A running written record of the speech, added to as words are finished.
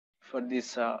for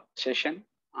this session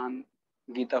on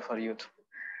Gita for Youth.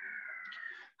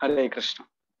 Hare Krishna.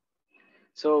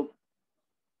 So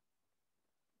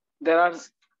there are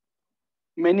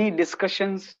many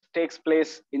discussions takes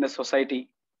place in the society,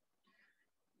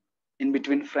 in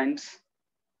between friends,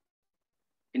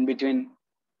 in between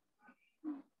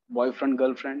boyfriend,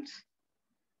 girlfriends,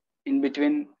 in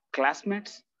between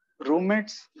classmates,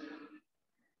 roommates,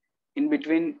 in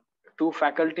between two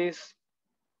faculties,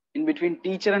 in between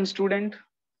teacher and student,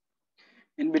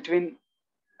 in between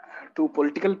two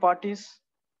political parties.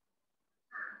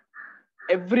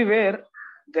 Everywhere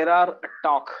there are a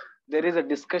talk, there is a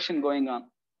discussion going on.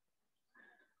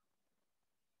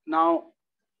 Now,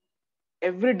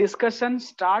 every discussion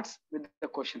starts with the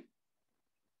question.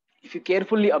 If you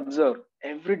carefully observe,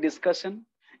 every discussion,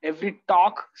 every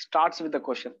talk starts with the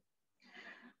question.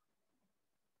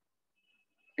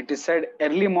 It is said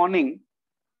early morning,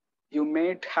 you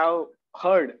may have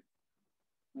heard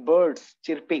birds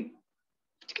chirping.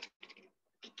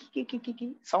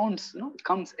 Sounds,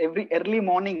 comes every early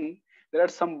morning. There are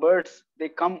some birds, they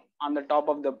come on the top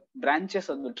of the branches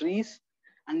of the trees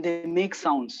and they make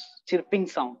sounds, chirping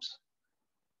sounds.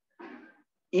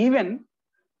 Even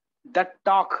that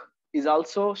talk is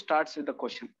also starts with the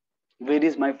question, where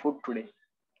is my food today?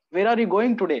 Where are you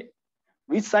going today?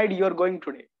 Which side you are going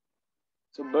today?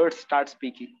 So birds start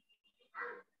speaking.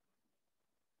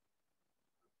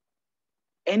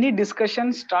 Any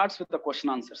discussion starts with the question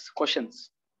answers, questions.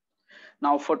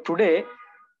 Now for today,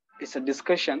 it's a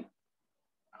discussion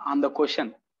on the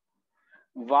question,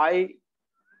 why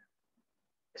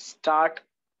start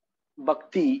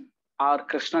bhakti or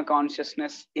Krishna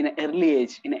consciousness in an early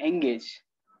age, in an young age?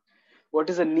 What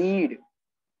is the need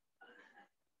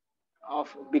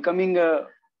of becoming a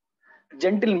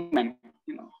gentleman,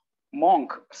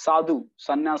 monk, sadhu,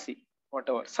 sannyasi,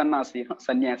 whatever, sannyasi,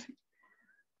 sannyasi?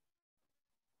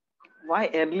 Why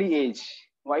early age?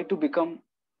 Why to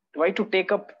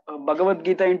take up Bhagavad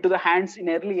Gita into the hands in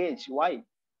early age? Why?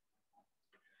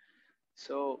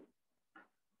 So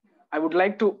I would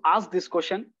like to ask this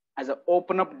question as an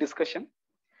open up discussion.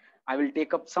 I will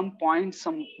take up some points,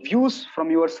 some views from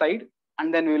your side,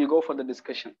 and then we will go for the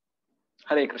discussion.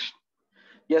 Hare Krishna.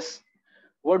 Yes,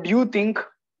 what do you think?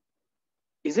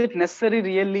 Is it necessary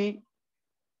really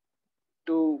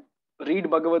to read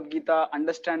Bhagavad Gita,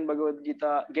 understand Bhagavad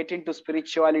Gita, get into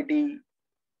spirituality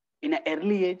in an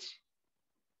early age?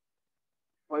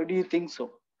 Why do you think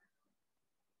so?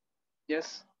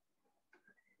 Yes.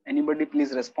 Anybody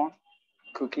please respond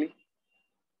quickly.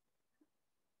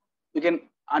 You can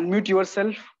unmute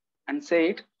yourself and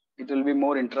say it. It will be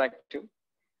more interactive.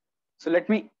 So let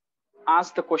me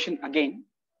ask the question again.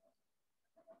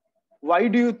 Why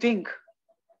do you think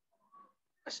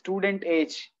a student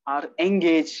age or young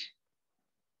age,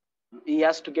 he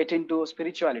has to get into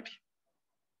spirituality,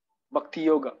 Bhakti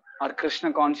Yoga or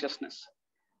Krishna consciousness?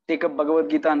 Take up Bhagavad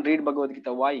Gita and read Bhagavad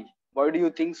Gita. Why? Why do you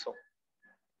think so?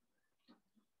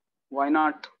 Why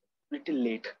not little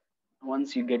late?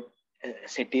 Once you get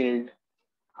settled,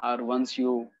 or once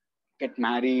you get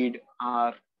married,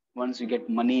 or once you get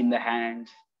money in the hands,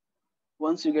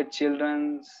 once you get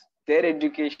children, their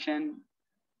education.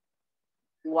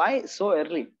 Why so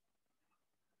early?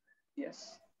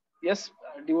 Yes. Yes,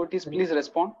 devotees, please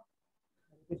respond.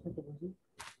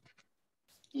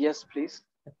 Yes, please.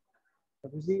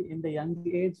 Prabhuji, in the young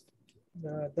age,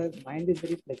 the mind is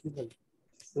very flexible.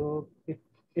 So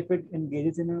if it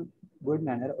engages in a good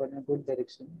manner or in a good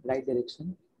direction, right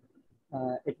direction,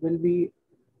 it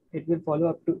will follow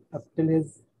up till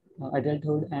his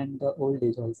adulthood and the old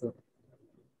age also.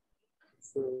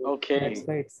 So Okay.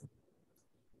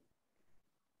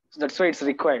 That's why it's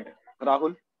required.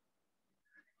 Rahul?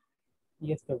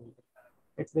 Yes, Prabhu.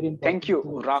 It's very important. Thank you,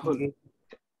 Rahul.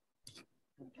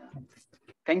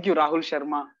 Thank you, Rahul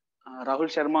Sharma. Rahul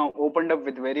Sharma opened up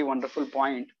with very wonderful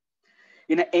point.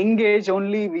 In a young age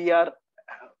only,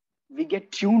 we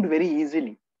get tuned very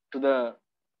easily to the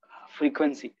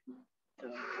frequency.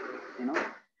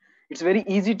 It's very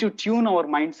easy to tune our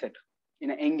mindset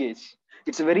in a young age.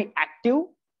 It's very active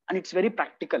and it's very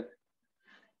practical.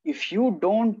 If you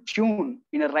don't tune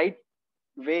in a right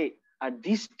way at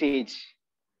this stage,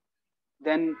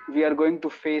 then we are going to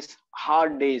face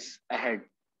hard days ahead.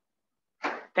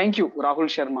 Thank you, Rahul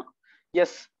Sharma.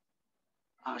 Yes,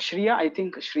 Shriya, I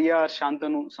think Shriya or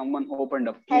Shantanu, someone opened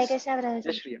up. Please. Hare Krishna, Prabhuji.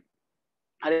 Yes, Shriya.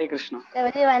 Hare Krishna.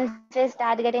 Prabhuji, once we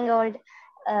start getting old,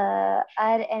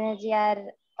 our energy,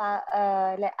 our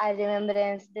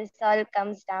remembrance, this all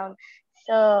comes down.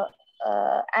 So,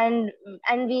 and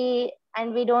we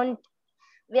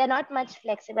are not much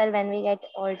flexible when we get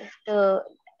old to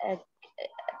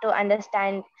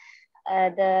understand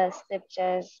the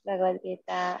scriptures, Bhagavad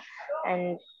Gita,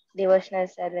 and devotional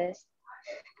service.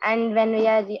 And when we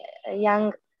are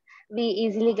young, we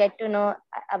easily get to know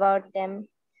about them.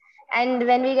 And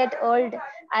when we get old,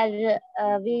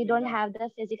 we don't have the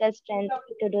physical strength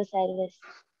to do service.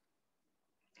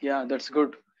 Yeah, that's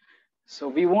good. So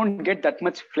we won't get that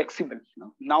much flexible.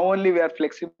 Now only we are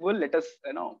flexible. Let us,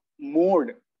 mold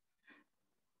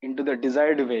into the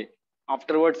desired way.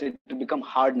 Afterwards, it will become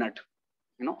hard nut.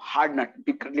 Hard nut.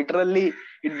 Literally,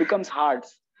 it becomes hard.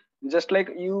 Just like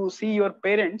you see your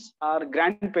parents or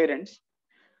grandparents,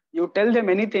 you tell them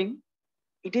anything,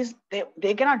 it is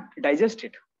they cannot digest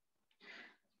it.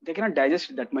 They cannot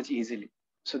digest it that much easily.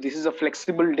 So this is a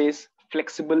flexible days,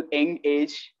 flexible young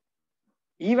age,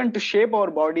 even to shape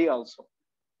our body also,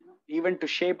 even to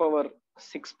shape our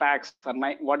six packs or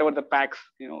whatever the packs,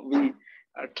 we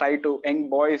try to, young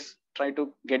boys try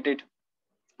to get it,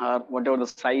 or whatever the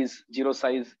size, zero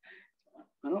size,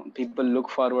 people look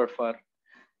forward for.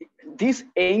 This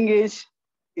young age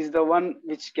is the one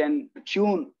which can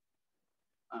tune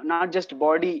not just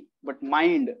body but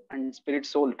mind and spirit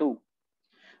soul too.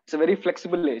 It's a very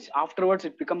flexible age. Afterwards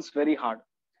it becomes very hard.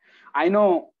 I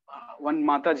know one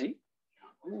Mataji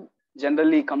who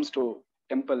generally comes to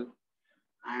temple,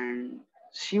 and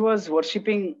she was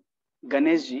worshipping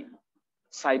Ganeshji,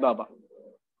 Sai Baba,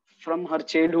 from her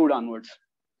childhood onwards.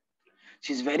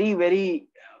 She's very, very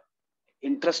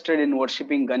interested in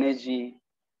worshipping Ganeshji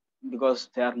because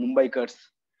they are Mumbaikars,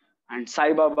 and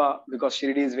Sai Baba because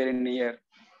Shirdi is very near.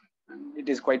 And it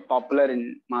is quite popular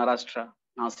in Maharashtra,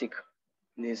 Nasik,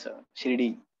 this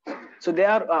Shirdi. So they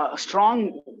are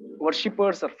strong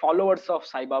worshippers or followers of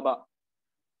Sai Baba.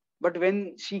 But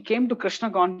when she came to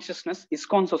Krishna consciousness,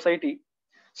 ISKCON society,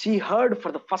 she heard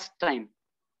for the first time,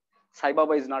 Sai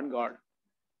Baba is not God.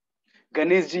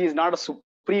 Ganeshji is not a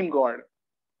supreme God.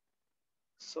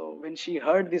 So when she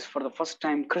heard this for the first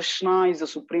time, Krishna is the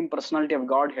supreme personality of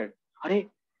Godhead. Hare,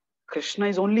 Krishna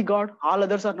is only God. All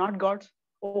others are not gods.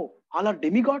 Oh, all are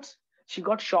demigods. She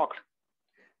got shocked.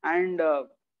 And,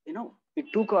 it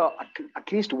took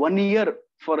at least 1 year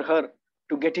for her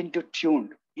to get into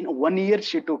tuned. 1 year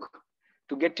she took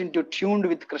to get into tuned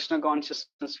with Krishna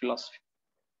consciousness philosophy.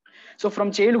 So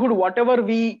from childhood, whatever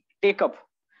we take up,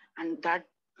 and that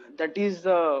is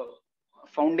the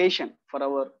foundation for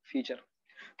our future.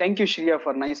 Thank you, Shriya,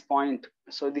 for nice point.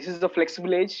 So this is the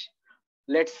flexible age.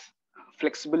 Let's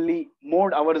flexibly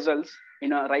mold ourselves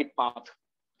in a right path.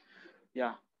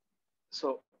 Yeah.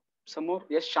 So some more.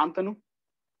 Yes, Shantanu.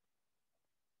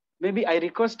 Maybe I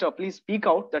request please speak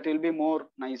out. That will be more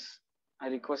nice. I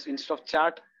request instead of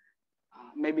chat,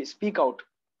 maybe speak out.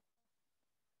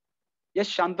 Yes,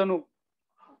 Shantanu.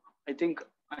 I think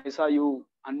I saw you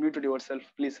unmuted yourself.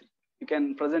 Please, you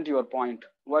can present your point.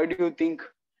 Why do you think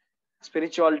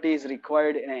spirituality is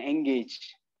required in an young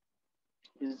age?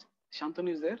 Is Shantanu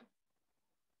is there?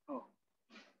 Oh,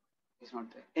 he's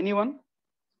not there. Anyone?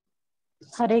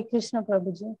 Hare Krishna,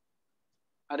 Prabhuji.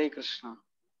 Hare Krishna.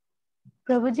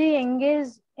 Prabhuji,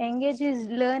 engage is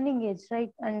learning age,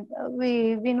 right? And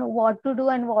we know what to do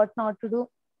and what not to do.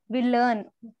 We learn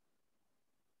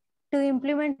to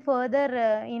implement further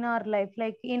in our life,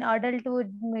 like in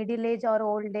adulthood, middle age, or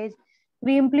old age.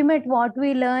 We implement what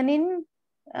we learn in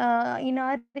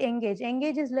our engage.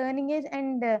 Engage is learning age,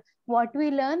 and what we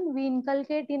learn, we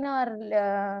inculcate in our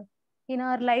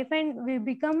life, and we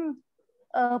become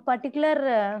a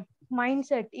particular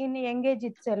mindset in engage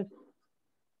itself.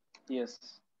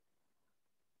 Yes.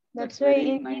 That's why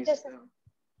in nice.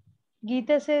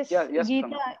 Gita says, Yeah, yes,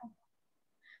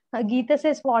 Gita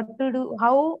says what to do,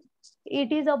 how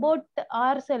it is about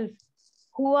ourselves.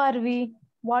 Who are we?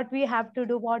 What we have to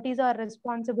do? What is our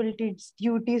responsibilities,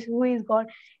 duties? Who is God?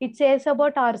 It says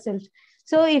about ourselves.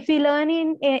 So if we learn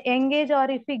in engage, or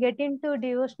if we get into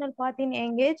devotional path in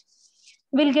engage,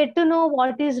 we'll get to know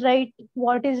what is right,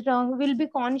 what is wrong. We'll be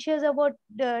conscious about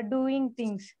doing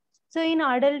things. So in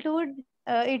adulthood,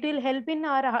 it will help in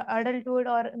our adulthood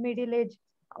or middle age,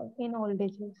 in old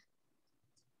ages.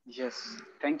 Yes,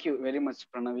 thank you very much,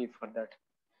 Pranavi, for that.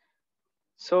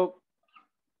 So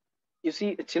you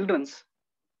see, children's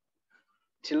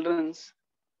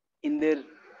in their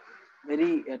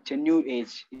very genuine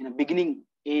age, in a beginning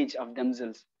age of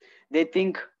themselves, they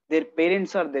think their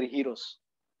parents are their heroes.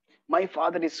 My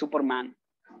father is Superman.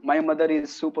 My mother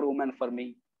is Superwoman for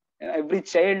me. Every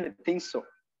child thinks so.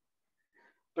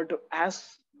 But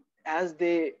as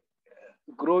they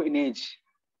grow in age,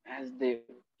 as they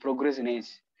progress in age,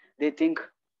 they think,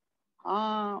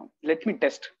 let me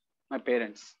test my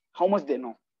parents. How much they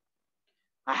know?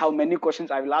 I have many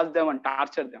questions. I will ask them and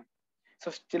torture them.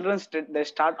 So children, they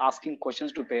start asking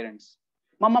questions to parents.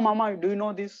 Mama, do you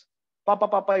know this?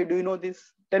 Papa, do you know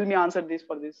this? Tell me, answer this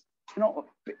for this.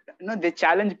 They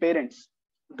challenge parents.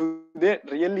 Do they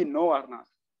really know or not?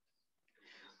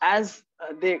 As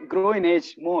they grow in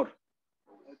age more,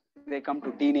 they come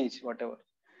to teenage, whatever.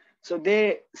 So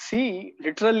they see,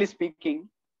 literally speaking,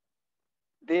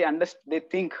 they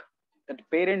think that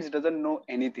parents doesn't know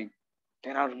anything.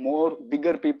 There are more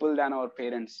bigger people than our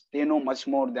parents. They know much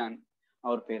more than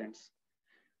our parents.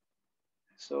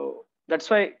 So that's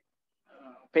why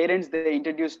parents, they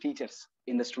introduce teachers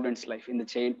in the student's life, in the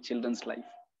children's life.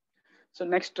 So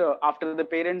next, after the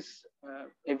parents,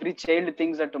 every child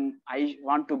thinks that I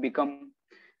want to become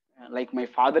like my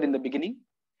father in the beginning.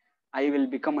 I will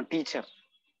become a teacher,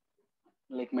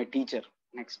 like my teacher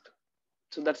next.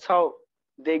 So that's how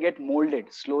they get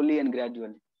molded slowly and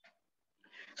gradually.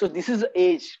 So this is the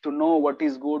age to know what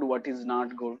is good, what is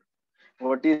not good,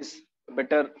 what is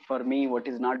better for me, what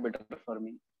is not better for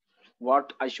me,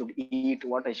 what I should eat,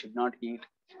 what I should not eat,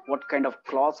 what kind of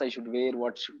clothes I should wear,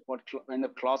 what kind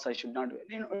of clothes I should not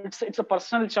wear. It's a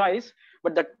personal choice,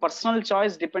 but that personal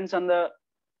choice depends on the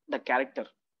character,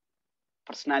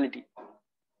 personality.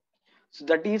 So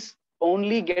that is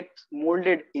only get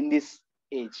molded in this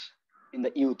age, in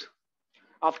the youth.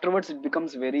 Afterwards, it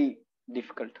becomes very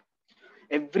difficult.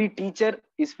 Every teacher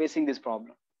is facing this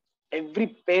problem. Every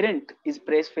parent is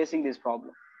facing this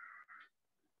problem.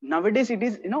 Nowadays, it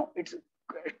is, it's,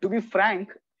 to be frank,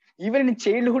 even in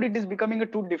childhood, it is becoming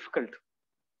too difficult.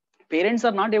 Parents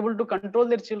are not able to control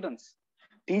their children.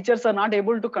 Teachers are not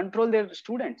able to control their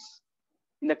students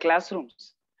in the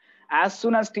classrooms. As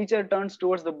soon as teacher turns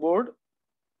towards the board,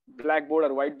 blackboard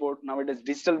or whiteboard, nowadays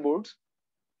digital boards,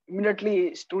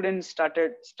 immediately students start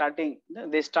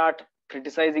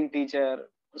criticizing teacher,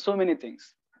 so many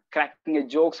things, cracking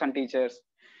jokes on teachers.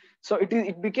 So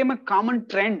it became a common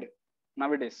trend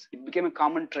nowadays. It became a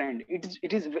common trend.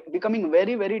 It is becoming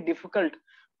very, very difficult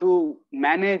to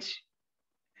manage,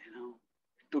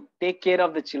 to take care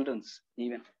of the children's,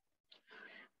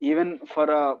 even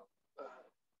for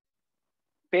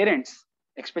parents,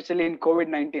 especially in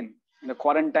COVID-19, in the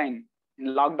quarantine, in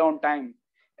lockdown time.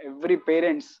 Every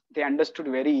parents, they understood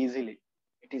very easily.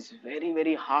 It is very,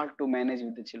 very hard to manage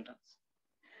with the children.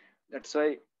 That's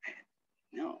why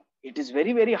it is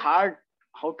very, very hard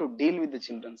how to deal with the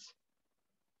children.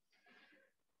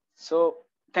 So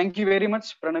thank you very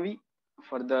much, Pranavi,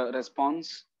 for the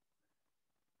response.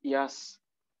 Yes.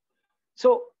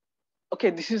 So,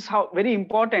 okay, this is how very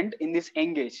important in this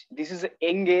engage. This is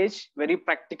engage, very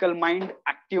practical mind,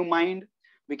 active mind.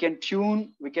 We can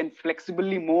tune, we can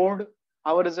flexibly mold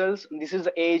our results. This is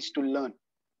the age to learn.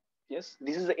 Yes,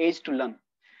 this is the age to learn.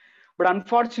 But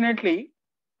unfortunately,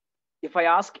 if I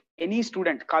ask any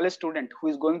student, college student who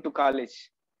is going to college,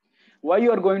 why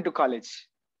you are going to college?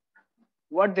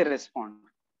 What they respond?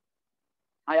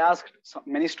 I asked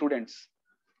many students.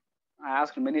 I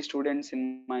asked many students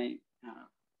in my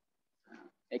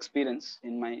experience,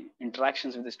 in my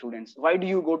interactions with the students, why do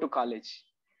you go to college?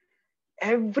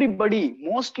 Everybody,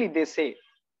 mostly they say,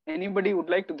 anybody would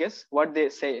like to guess what they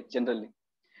say generally?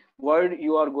 Why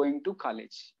you are going to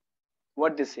college?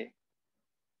 What they say?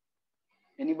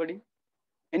 Anybody?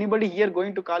 Anybody here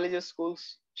going to colleges,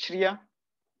 schools? Shriya?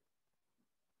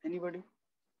 Anybody?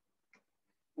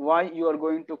 Why you are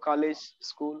going to college,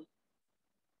 school?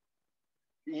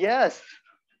 Yes,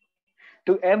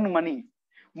 to earn money.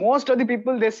 Most of the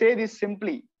people, they say this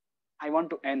simply, I want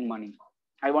to earn money.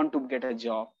 I want to get a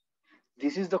job.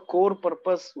 This is the core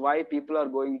purpose why people are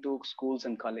going to schools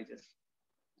and colleges.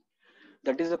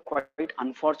 That is a quite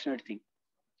unfortunate thing.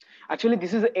 Actually,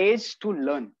 this is the age to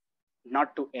learn,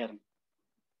 not to earn.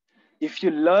 If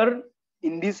you learn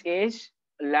in this age,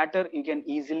 later you can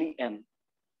easily earn.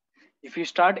 If you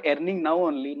start earning now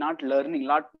only, not learning,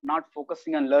 not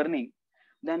focusing on learning,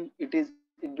 then it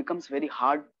becomes very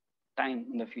hard time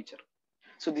in the future.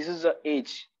 So this is the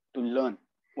age to learn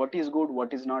what is good,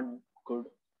 what is not good,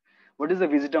 what is the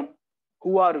wisdom,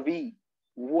 who are we,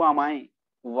 who am I,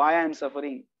 why I am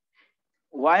suffering,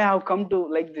 why I have come to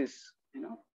like this,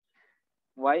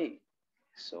 why.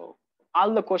 So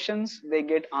all the questions, they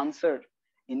get answered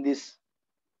in this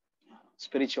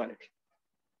spirituality.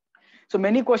 So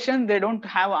many questions, they don't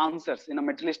have answers in a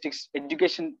materialistic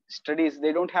education studies.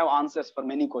 They don't have answers for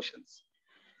many questions.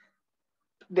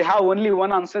 They have only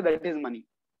one answer, that is money.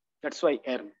 That's why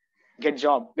earn, get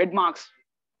job, get marks,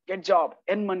 get job,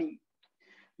 earn money.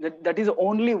 That is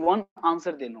only one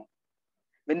answer they know.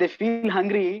 When they feel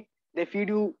hungry, they feed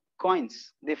you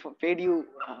coins, they feed you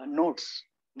notes.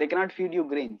 They cannot feed you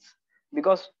grains,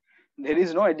 because there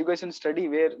is no education study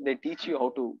where they teach you how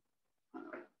to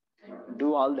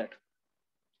do all that.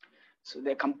 So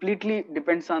they completely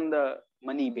depends on the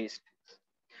money based.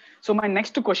 So my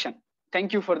next question,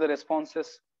 thank you for the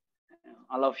responses.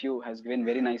 All of you has given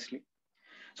very nicely.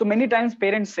 So many times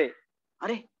parents say,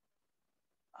 "Are,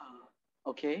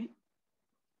 okay,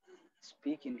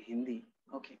 speak in Hindi."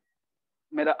 Okay.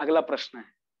 मेरा अगला प्रश्न है.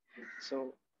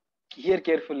 So hear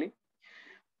carefully.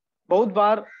 बहुत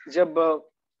बार जब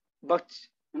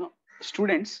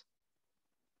students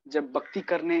जब भक्ति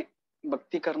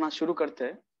करना शुरू करते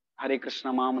हैं, हरे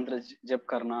कृष्णा महामंत्र जप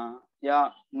करना या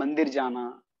मंदिर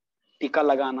जाना, टीका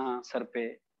लगाना सर पे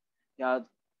या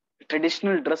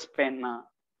ट्रेडिशनल ड्रेस पहनना,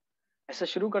 ऐसा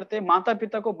शुरू करते हैं, माता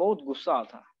पिता को बहुत गुस्सा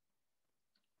आता है.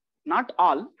 नॉट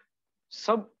ऑल,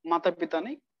 सब माता पिता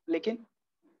नहीं, लेकिन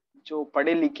जो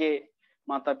पढ़े लिखे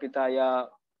माता पिता या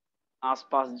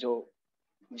आसपास जो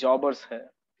जॉबर्स है,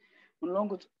 उन लोगों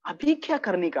को अभी क्या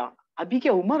करने का, अभी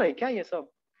क्या उम्र है क्या ये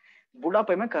सब,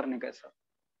 बुढ़ापे में करने का सब.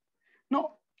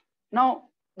 No, now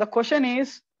the question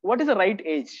is what is the right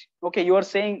as? Okay, you are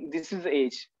saying this is the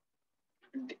age,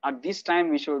 at this time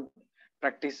we should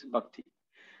practice bhakti.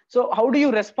 So how do you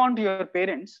respond to your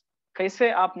parents? कैसे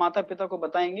आप माता पिता को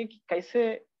बताएंगे कि कैसे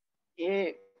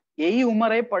ये यही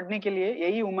उम्र है पढ़ने के लिए,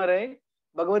 यही उम्र है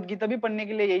भगवत गीता भी पढ़ने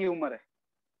के लिए, यही उम्र है,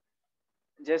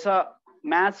 जैसा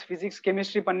मैथ्स फिजिक्स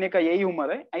केमिस्ट्री पढ़ने का यही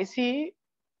उम्र है, ऐसी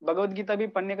भगवत गीता भी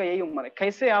पढ़ने का यही उम्र है.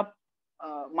 कैसे आप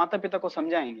माता पिता को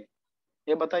समझाएंगे,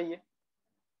 ये बताइए.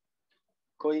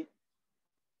 कोई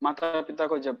माता पिता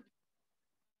को जब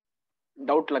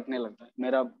डाउट लगने लगता है,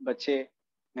 मेरा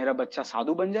बच्चा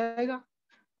साधु बन जाएगा,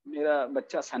 मेरा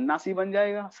बच्चा सन्यासी बन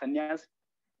जाएगा, सन्यास.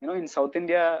 In South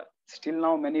India still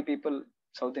now many people, in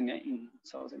South India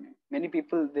many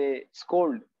people they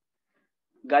scold,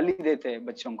 गाली देते हैं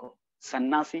बच्चों को,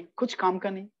 सन्यासी कुछ काम का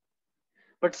नहीं.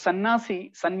 But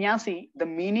sannyasi, the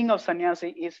meaning of sannyasi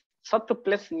is sat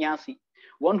plus nyasi.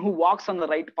 One who walks on the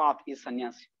right path is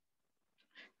sannyasi.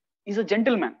 Is a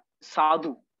gentleman,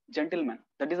 sadhu, gentleman.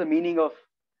 That is the meaning of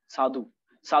sadhu.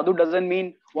 Sadhu doesn't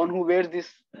mean one who wears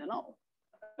this,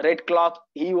 red cloth,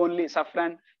 he only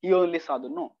saffron, he only sadhu.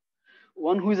 No.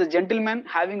 One who is a gentleman,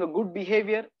 having a good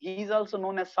behavior, he is also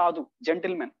known as sadhu,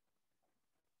 gentleman.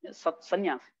 Yes,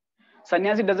 sannyasi.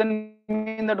 Sannyasi doesn't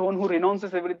mean that one who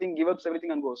renounces everything, gives up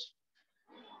everything and goes.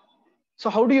 So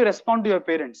how do you respond to your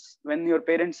parents when your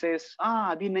parents says,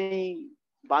 abhi nahi,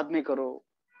 baad mein karo?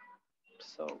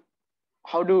 So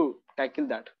how do you tackle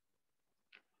that?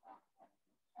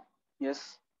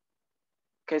 Yes.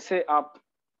 कैसे आप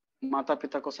माता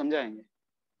पिता को समझाएंगे,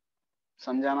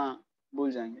 समझाना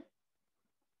भूल जाएंगे?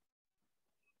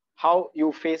 How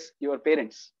you face your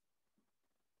parents?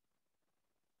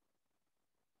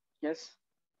 Yes.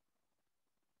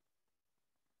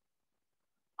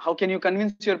 How can you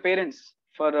convince your parents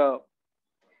for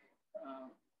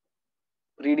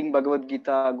reading Bhagavad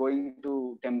Gita, going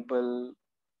to temple,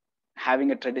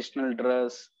 having a traditional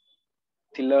dress,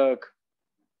 tilak,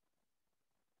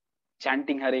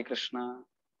 chanting Hare Krishna?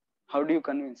 How do you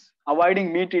convince?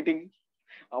 Avoiding meat eating.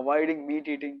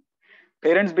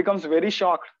 Parents becomes very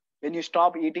shocked when you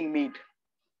stop eating meat.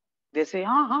 They say,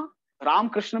 Ram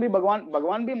Krishna bhi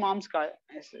Bhagwan bhi मांस का है.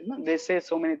 They say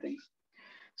so many things.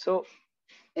 So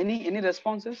any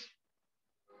responses?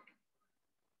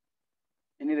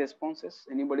 Any responses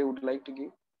anybody would like to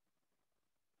give?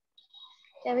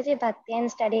 Prabhuji, bhakti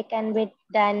and study can be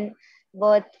done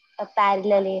both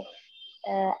parallelly.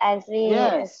 As we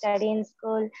study in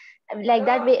school, like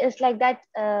that,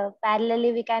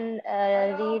 parallelly we can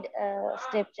read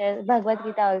scriptures, Bhagavad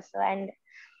Gita also,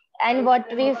 and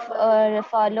what we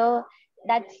follow,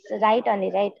 that's right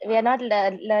only, right? We are not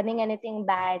learning anything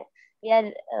bad. We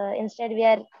are instead we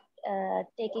are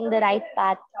taking the right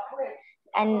path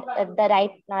and the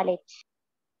right knowledge.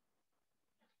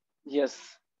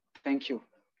 Yes, thank you.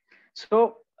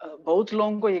 So बहुत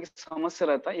लोगों को एक समस्या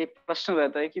रहता है, एक प्रश्न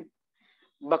रहता है कि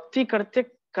भक्ति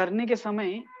करने के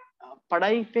समय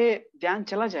पढ़ाई पे ध्यान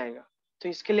चला जाएगा, तो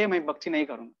इसके लिए मैं भक्ति नहीं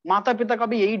करूंगा. माता पिता का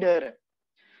भी यही डर है.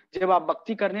 जब आप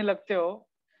भक्ति करने लगते हो,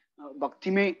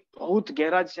 भक्ति में बहुत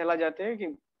गहरा चला जाते हैं कि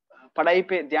पढ़ाई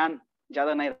पे ध्यान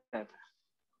ज्यादा नहीं रहता.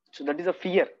 So that is a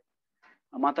fear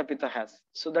माता पिता has.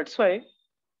 So that's why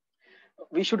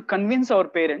we should convince our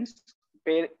parents.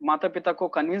 माता पिता को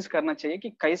कन्विंस करना चाहिए कि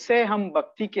कैसे हम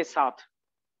भक्ति के साथ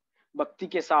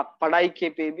पढ़ाई के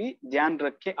पे भी ध्यान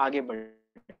रख के आगे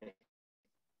बढ़े.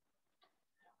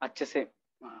 अच्छे से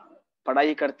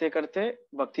पढ़ाई करते करते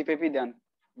भक्ति पे भी ध्यान.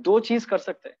 दो चीज कर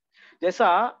सकते हैं.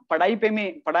 जैसा पढ़ाई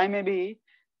में भी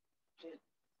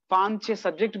 5-6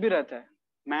 सब्जेक्ट भी रहता है,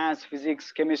 मैथ्स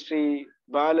फिजिक्स केमिस्ट्री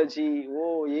बायोलॉजी,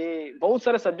 वो ये बहुत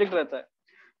सारे सब्जेक्ट रहता है.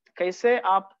 कैसे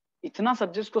आप इतना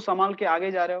सब्जेक्ट को संभाल के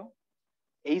आगे जा रहे हो?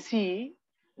 ऐसी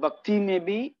भक्ति में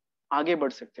भी आगे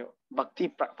बढ़ सकते हो, भक्ति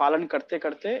पालन करते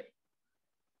करते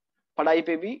पढ़ाई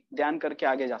पे भी ध्यान करके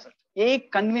आगे जा सकते हो। ये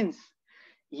कन्विंस,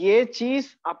 ये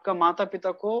चीज आपका माता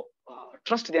पिता को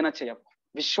ट्रस्ट देना चाहिए, आपको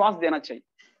विश्वास देना चाहिए।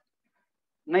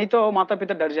 नहीं तो माता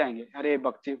पिता डर जाएंगे, अरे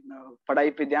भक्ति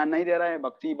पढ़ाई पे ध्यान नहीं दे रहा है,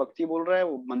 भक्ति भक्ति बोल रहा है,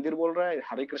 वो मंदिर बोल रहा है,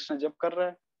 हरे कृष्ण जप कर रहा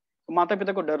है, तो माता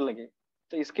पिता को डर लगे।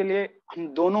 तो इसके लिए हम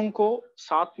दोनों को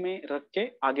साथ में रख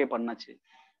के आगे बढ़ना चाहिए।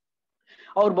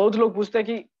 और बहुत लोग पूछते हैं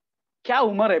कि क्या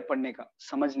उम्र है पढ़ने का,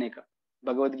 समझने का,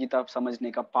 भगवत गीता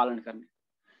समझने का, पालन करने।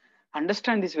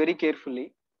 Understand this very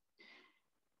carefully.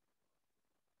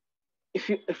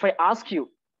 if I ask you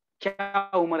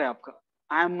क्या उम्र है आपका,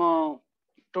 I am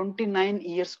 29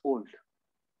 years old.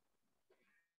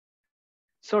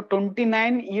 So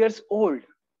 29 years old,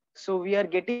 so we are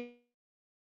getting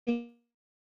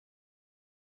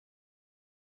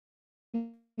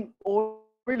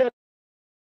older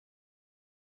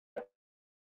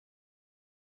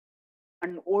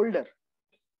and older.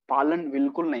 पालन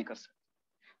बिल्कुल नहीं कर सकते।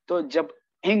 तो जब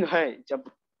यंग है,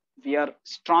 जब we are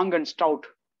strong and stout,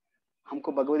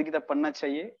 हमको भगवद गीता पढ़ना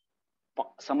चाहिए,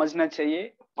 समझना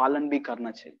चाहिए, पालन भी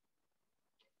करना चाहिए।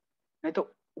 नहीं तो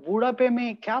बूढ़ापे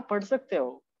में क्या पढ़ सकते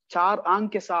हो, 4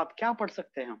 आंख के साथ क्या पढ़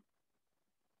सकते हैं हम?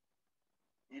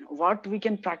 What we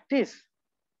can practice,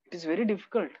 it is very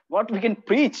difficult. What we can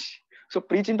preach, so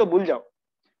preaching तो भूल जाओ,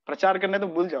 प्रचार करने तो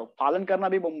भूल जाओ, पालन करना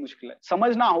भी बहुत मुश्किल है,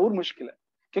 समझना और मुश्किल है,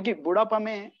 क्योंकि बुढ़ापा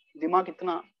में दिमाग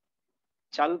इतना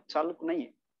चालू नहीं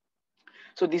है।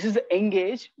 So this is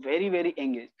engage, very very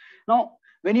engaged. Now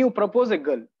when you propose a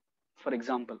girl, for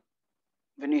example,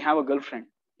 when you have a girlfriend,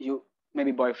 you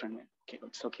maybe boyfriend, okay,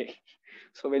 it's okay.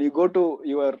 So when you go to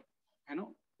your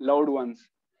loved ones,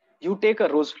 you take a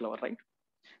rose flower, right?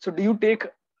 So do you take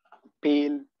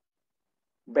pale,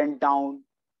 bent down,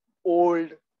 old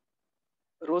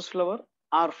rose flower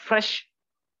or fresh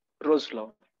rose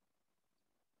flower?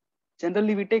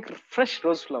 Generally we take fresh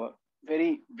rose flower,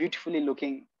 very beautifully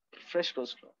looking fresh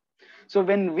rose flower. So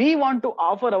when we want to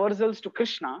offer ourselves to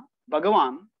Krishna,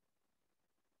 Bhagavan,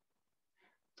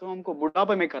 तो हमको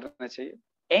बुढ़ापे में करना चाहिए।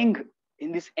 Young,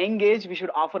 in this young age, we should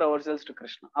offer ourselves to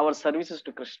Krishna, our services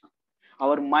to Krishna,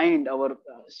 our mind, our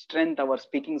strength, our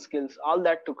speaking skills, all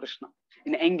that to Krishna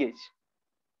in young age.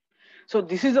 So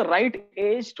this is the right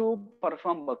age to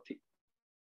perform bhakti.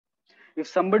 If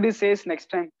somebody says next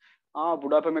time,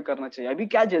 बुढ़ापे में करना चाहिए, अभी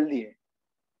क्या जल्दी है?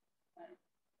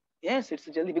 Yes, it's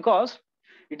jaldi, because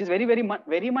it is very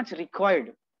much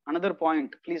required. Another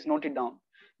point, please note it down.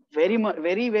 Very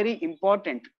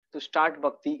important to start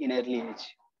bhakti in early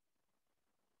age.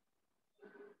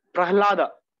 Prahalada,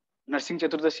 Narsingh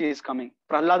Chaturdashi is coming.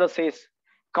 Prahalada says,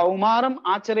 Kaumaram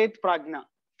acharet prajna.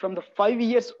 From the 5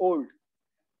 years old,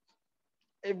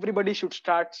 everybody should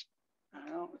start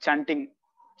chanting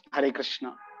Hare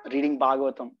Krishna, reading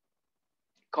Bhagavatam.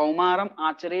 Kaumaram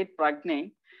acharet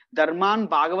prajne dharman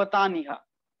bhagavataniha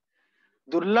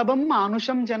durlabam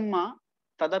manusham janma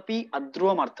tadapi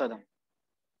adruvam arthadam.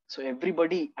 So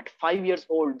everybody at 5 years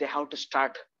old, they have to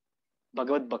start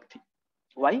Bhagavad Bhakti.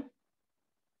 Why?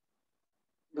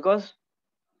 Because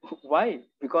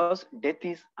death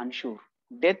is unsure.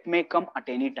 Death may come at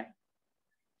any time.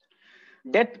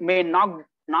 Death may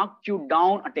knock you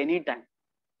down at any time.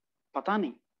 पता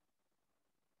नहीं,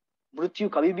 मृत्यु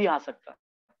कभी भी आ सकता है।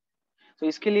 तो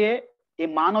इसके लिए ये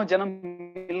मानव जन्म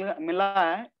मिला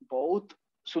है, बहुत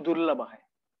सुदुर्लभ है,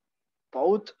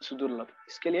 बहुत सुदुर्लभ।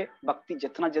 इसके लिए भक्ति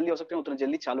जितना जल्दी हो सकते हैं उतना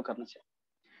जल्दी चालू करना चाहिए।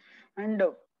 And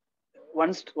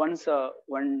once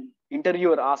one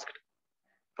interviewer asked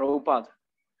Prabhupada,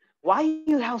 why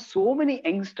you have so many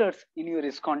youngsters in your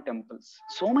ISKCON temples?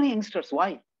 So many youngsters,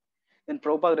 why? Then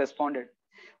Prabhupada responded,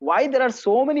 why there are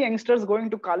so many youngsters going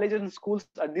to colleges and schools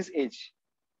at this age?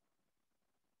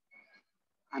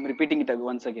 I'm repeating it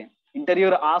once again.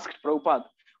 Interviewer asked Prabhupada,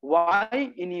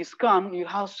 why in ISKCON you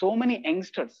have so many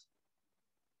youngsters?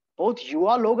 बहुत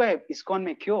युवा लोग हैं ISKCON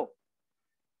में, क्यों?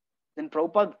 Then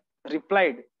Prabhupada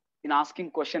replied in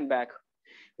asking question back,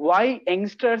 why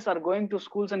youngsters are going to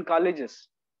schools and colleges?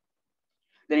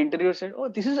 Then interviewer said, oh,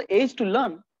 this is the age to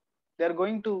learn. They are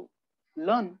going to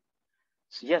learn.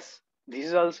 So yes, this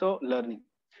is also learning.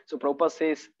 So Prabhupada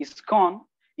says, ISKCON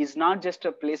is not just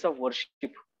a place of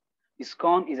worship.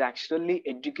 ISKCON is actually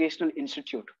educational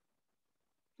institute.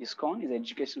 ISKCON is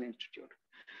educational institute.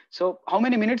 So how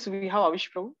many minutes we have, Avish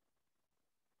Prabhu?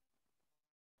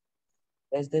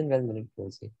 Less than 1 minute,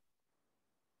 Prabhuji.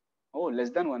 Oh, less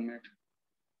than 1 minute.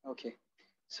 Okay.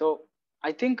 So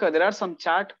I think there are some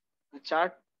chat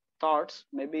thoughts.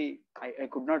 Maybe I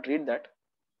could not read that.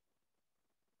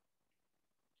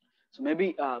 So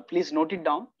maybe please note it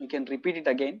down. You can repeat it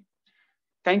again.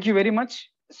 Thank you very much.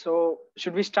 So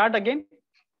should we start again?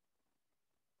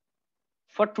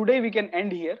 For today we can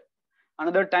end here.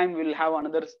 Another time we'll have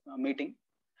another meeting.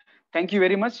 Thank you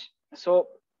very much. So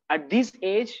at this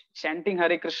age, chanting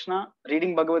Hare Krishna,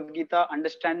 reading Bhagavad Gita,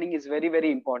 understanding is very,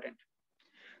 very important.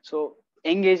 So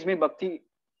young age में भक्ति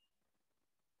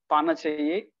पाना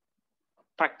चाहिए,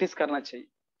 practice करना चाहिए.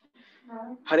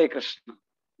 हरे कृष्ण.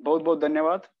 बहुत बहुत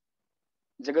धन्यवाद.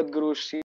 जगत गुरु श्री